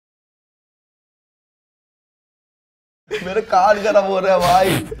मेरे कान खराब हो रहे हैं भाई।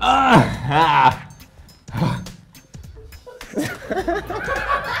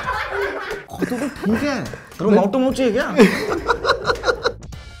 तो ठीक है, तेरे माउथ टू माउथ चाहिए क्या?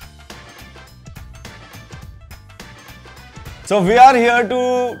 So we are here to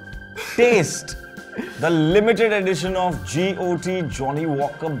taste the limited edition of GoT Johnny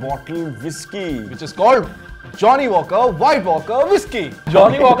Walker bottle whiskey, which is called Johnny Walker White Walker Whisky.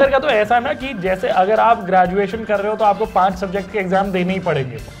 Johnny walker का तो ऐसा ना कि जैसे अगर आप ग्रेजुएशन कर रहे हो तो आपको 5 सब्जेक्ट के एग्जाम देने ही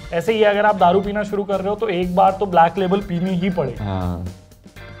पड़ेंगे, ऐसे ही अगर आप दारू पीना शुरू कर रहे हो तो एक बार तो ब्लैक लेबल पीनी ही पड़ेगी। हाँ,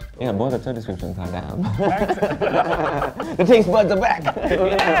 यार बहुत अच्छा डिस्क्रिप्शन था। The taste buds are back.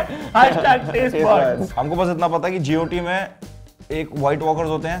 #tastebuds। हमको बस इतना पता है कि GoT में एक व्हाइट वॉकर्स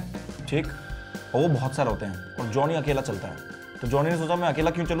होते हैं, ठीक, और वो बहुत सारे होते हैं, और जॉनी अकेला चलता है। तो जॉनी ने सोचा मैं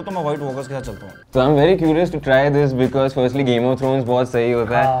अकेला क्यों चलूं, तो मैं व्हाइट वॉकर्स के साथ चलता हूं। So I'm very curious to try this because firstly Game of Thrones बहुत सही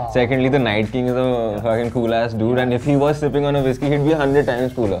होता है, secondly the Night King is a fucking cool ass dude and if he was sipping on a whiskey he'd be 100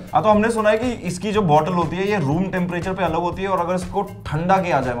 times cooler. हाँ, तो हमने सुना है कि इसकी जो बॉटल होती है ये रूम टेम्परेचर पे अलग होती है, और अगर इसको ठंडा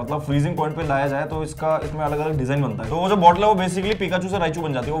किया जाए, मतलब फ्रीजिंग पॉइंट पे लाया जाए, तो इसमें अलग अलग डिजाइन बनता है। तो वो जो बॉटल है वो बेसिकली पिकाचू से राइचू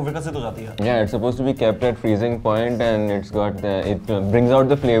बन जाती है, वो विकसित हो जाती है। Yeah, it's supposed to be kept at freezing point and it brings out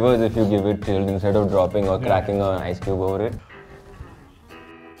the flavors if you give it chilled instead of dropping or cracking an ice cube over it.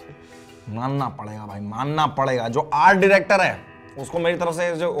 मानना पड़ेगा भाई, मानना पड़ेगा। जो आर्ट डायरेक्टर है उसको मेरी तरफ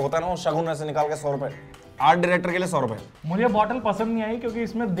से जो होता है ना, वो शगुन ऐसे निकाल के 100 रुपए, आर्ट डायरेक्टर के लिए 100 रुपए। मुझे बॉटल पसंद नहीं आई क्योंकि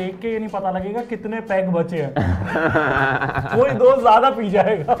इसमें देख के ये नहीं पता लगेगा कितने पैक बचे हैं। कोई दोस्त ज्यादा पी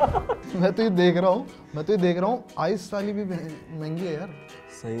जाएगा। मैं तो ये देख रहा हूँ आइस वाली भी महंगी है यार।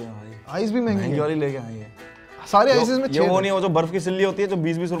 सही है भाई, आइस भी महंगी वाली लेके आई है। सारे आइसेस में ये वो नहीं, वो जो बर्फ की सिल्ली होती है जो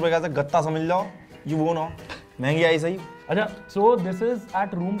 20-20 रुपए का गत्ता समझ जाओ, ये वो ना, महंगी आई सही। अच्छा, so this is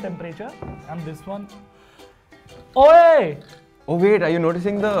at room temperature and this one, ओए, Oh wait, are you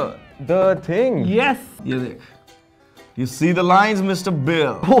noticing the thing? yes, ये देख, you see the lines, Mr.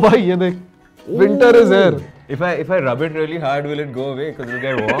 Bill. ओ भाई ये देख, winter is here. If I rub it really hard, will it go away? Because it'll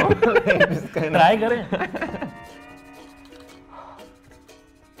get warm. try करें।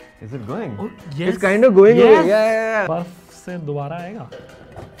 Is it going? Oh, yes. It's kind of going away. Yeah. बर्फ से दोबारा आएगा।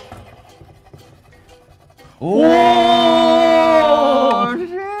 Oh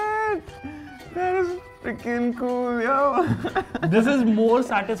shit! That is freaking cool, yo. This is more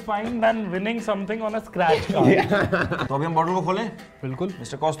satisfying than winning something on a scratch card. तो अभी हम bottle को खोलें? बिल्कुल।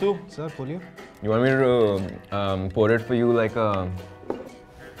 Mr. Costu, सर खोलिए। You want me to pour it for you like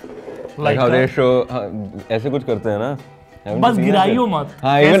how they show? ऐसे कुछ करते हैं ना? बस गिराइयो मत।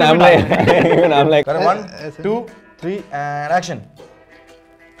 हाँ, even I'm like. 1, 2, 3 and action.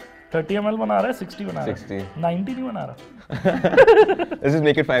 30 ml बना रहा है, 60 बना रहा है, 60. 90 नहीं बना रहा। Let's just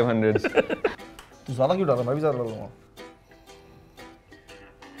make it 500s. तू ज़्यादा क्यों डाला? मैं भी ज़्यादा डालूंगा।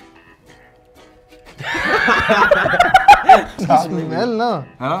 स्मेल ना,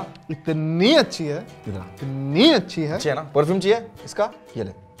 है ना? इतनी अच्छी है, इतनी अच्छी है। अच्छी है ना? परफ्यूम चाहिए इसका? ये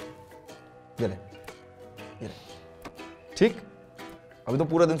ले, ये ले, ये ले। ठीक? अभी तो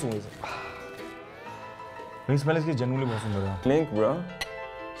पूरा दिन सूंघ इसे। नहीं, स्मेल इसकी जेन्युइनली बहुत सुंदर है। Clink, bro.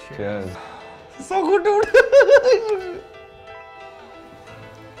 Cheers. So good, dude.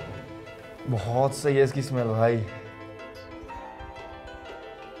 बहुत सही है इसकी स्मेल भाई।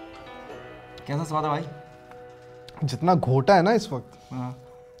 कैसा स्वाद है भाई? जितना घोटा है ना इस वक्त,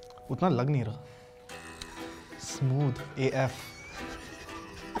 उतना लग नहीं रहा। Smooth AF।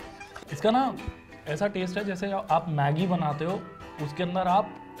 इसका ना ऐसा टेस्ट है जैसे आप मैगी बनाते हो, उसके अंदर आप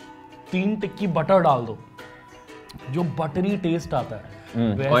 3 टिक्की बटर डाल दो, जो बटरी टेस्ट आता है,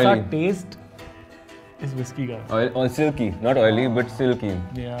 वैसा टेस्ट इस विस्की का। Or silky, not oily but silky.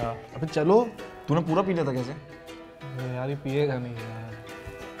 अबे चलो, तूने पूरा पी लिया था कैसे? यार ये पिएगा नहीं यार।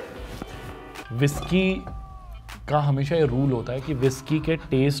 विस्की का हमेशा ये रूल होता है कि विस्की के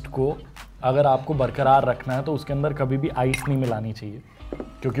टेस्ट को अगर आपको बरकरार रखना है तो उसके अंदर कभी भी आइस नहीं मिलानी चाहिए,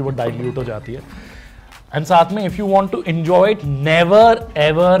 क्योंकि वो डाइल्यूट हो जाती है। एंड साथ में if you want to enjoy it, never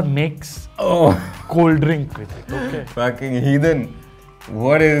ever mix cold drink with it. Okay, Fucking heathen.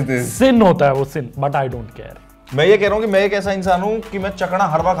 What is this? सिन होता है वो, सिन, बट आई डोंट केयर। मैं ये कह रहा हूँ कि मैं एक ऐसा इंसान हूँ कि मैं चकना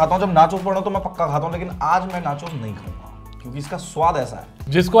हर बार खाता हूँ, जब नाचोस पढ़ो तो मैं पक्का खाता हूँ, लेकिन आज मैं नाचोस नहीं खाऊंगा क्योंकि इसका स्वाद ऐसा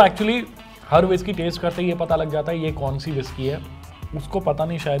है। जिसको एक्चुअली हर विस्की टेस्ट करते ही ये पता लग जाता है ये कौन सी विस्की है, उसको पता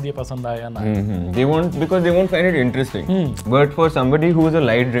नहीं शायद ये पसंद आया या ना। Because they won't find it interesting. But for somebody who is a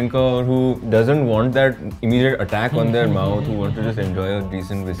light drinker or who doesn't want that immediate attack on their mouth, who wants to just enjoy a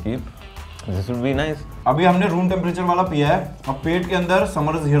decent whiskey, this would be nice. अभी हमने room temperature वाला पिया है, अब पेट के अंदर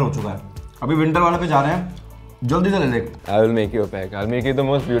summer is here हो चुका है, अभी विंटर वाले पे जा रहे हैं, जल्दी से ले ले। I will make you a pack. I'll make you the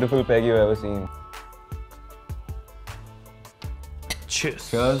most beautiful pack you've ever seen. Cheers.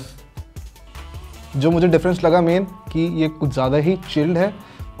 Cheers. जो मुझे डिफरेंस लगा मेन कि ये कुछ ज़्यादा ही चिल्ड है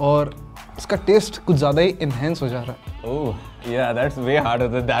और इसका टेस्ट कुछ ज़्यादा ही इन्हेंस हो जा रहा है। Oh, yeah, that's way harder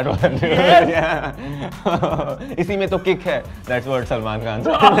than that one. Yeah. इसी में तो किक है. That's what Salman Khan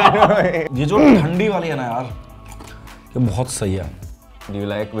said. ये जो ठंडी वाली है ना यार, ये बहुत सही है। Do you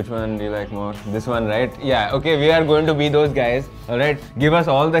like which one? Do you like more? This one, right? Yeah. Okay, we are going to be those guys. All right. Give us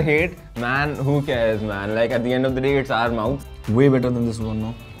all the hate, man. Who cares, man? Like at the end of the day, it's our mouth. Way better than this one,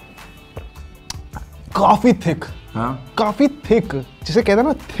 no? काफी thick, हाँ? काफी thick, जिसे कहते हैं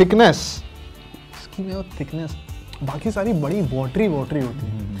ना thickness, इसकी में वो थिकनेस, बाकी सारी बड़ी वाटरी होती है।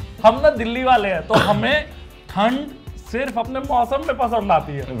 हम ना दिल्ली वाले हैं तो हमें ठंड सिर्फ अपने मौसम में पसंद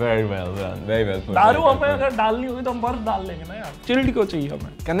आती है। Very well done. Very well put. दारू हमें अगर डालनी होगी तो हम बर्फ डाल लेंगे ना यार, चिल्ड क्यों चाहिए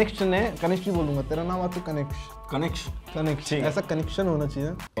हमें। कनेक्शन है, कनिष्क ही बोलूंगा, तेरा नाम आता Kanishk. कनेक्शन, ऐसा कनेक्शन होना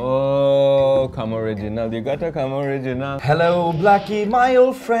चाहिए। Oh, come original. You gotta come original. Hello, Blackie, my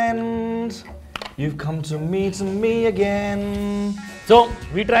old friend. You've come to meet me again. So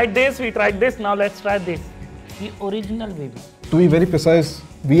we tried this. Now let's try this. The original baby. To be very precise,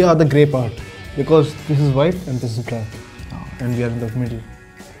 we are the grey part because this is white and this is black, and we are in the middle.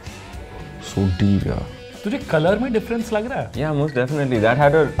 So deep, यार. तुझे colour में difference लग रहा है? Yeah, most definitely. That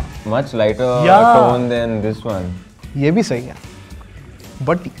had a much lighter Yeah. tone than this one. ये भी सही है,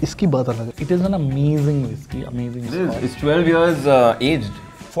 but इसकी बात अलग है। It is an amazing whiskey, amazing. It's 12 years aged.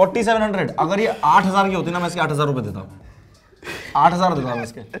 4700. अगर ये 8000 की होती ना, मैं इसके 8000 रुपए देता हूँ। 8000 देता हूँ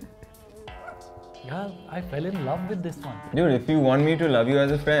इसके। Yeah, I fell in love with this one. Dude, if you want me to love you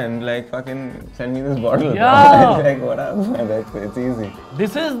as a friend, like fucking send me this bottle. Yeah. Like what up? Like, it's easy.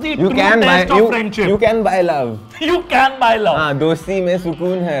 This is the You true can buy taste of friendship. you can buy love. You can buy love. हाँ, दोस्ती में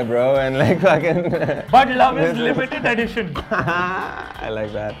सुकून है, bro, and like fucking. But love is limited edition. I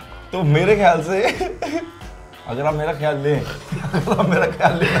like that. तो मेरे ख्याल से अगर आप मेरा ख्याल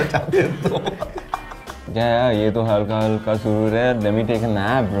लेना चाहते हैं तो Yeah, ये तो हल्का हल्का सुरूर है. Let me take a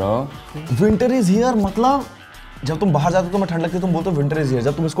nap, bro. Winter is here, मतलब जब तुम बाहर जाते हो तो मैं ठंड लगती है, तुम बोलते हो विंटर इज हियर।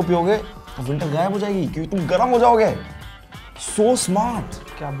 जब तुम इसको पियोगे तो विंटर गायब हो जाएगी क्योंकि तुम गर्म हो जाओगे। So smart.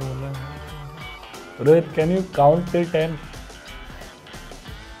 क्या बोल रहे हैं? Rohit, can you count till 10?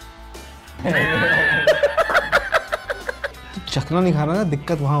 चखना नहीं खा रहा ना,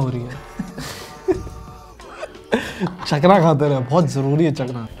 दिक्कत वहाँ हो रही है। चखना खाते रहे, बहुत जरूरी है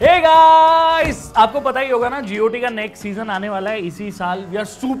चखना। Hey guys, आपको पता ही होगा ना GOT का नेक्स्ट सीजन आने वाला है इसी साल। We are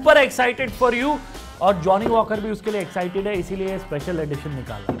super excited for you और जॉनी वॉकर भी उसके लिए एक्साइटेड है, इसीलिए स्पेशल एडिशन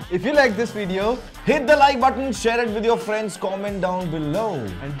निकाला। If you like this video, Hit the like button, share it with your friends, comment down below.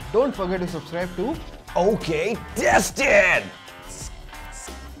 and don't forget to subscribe to Okay, test it!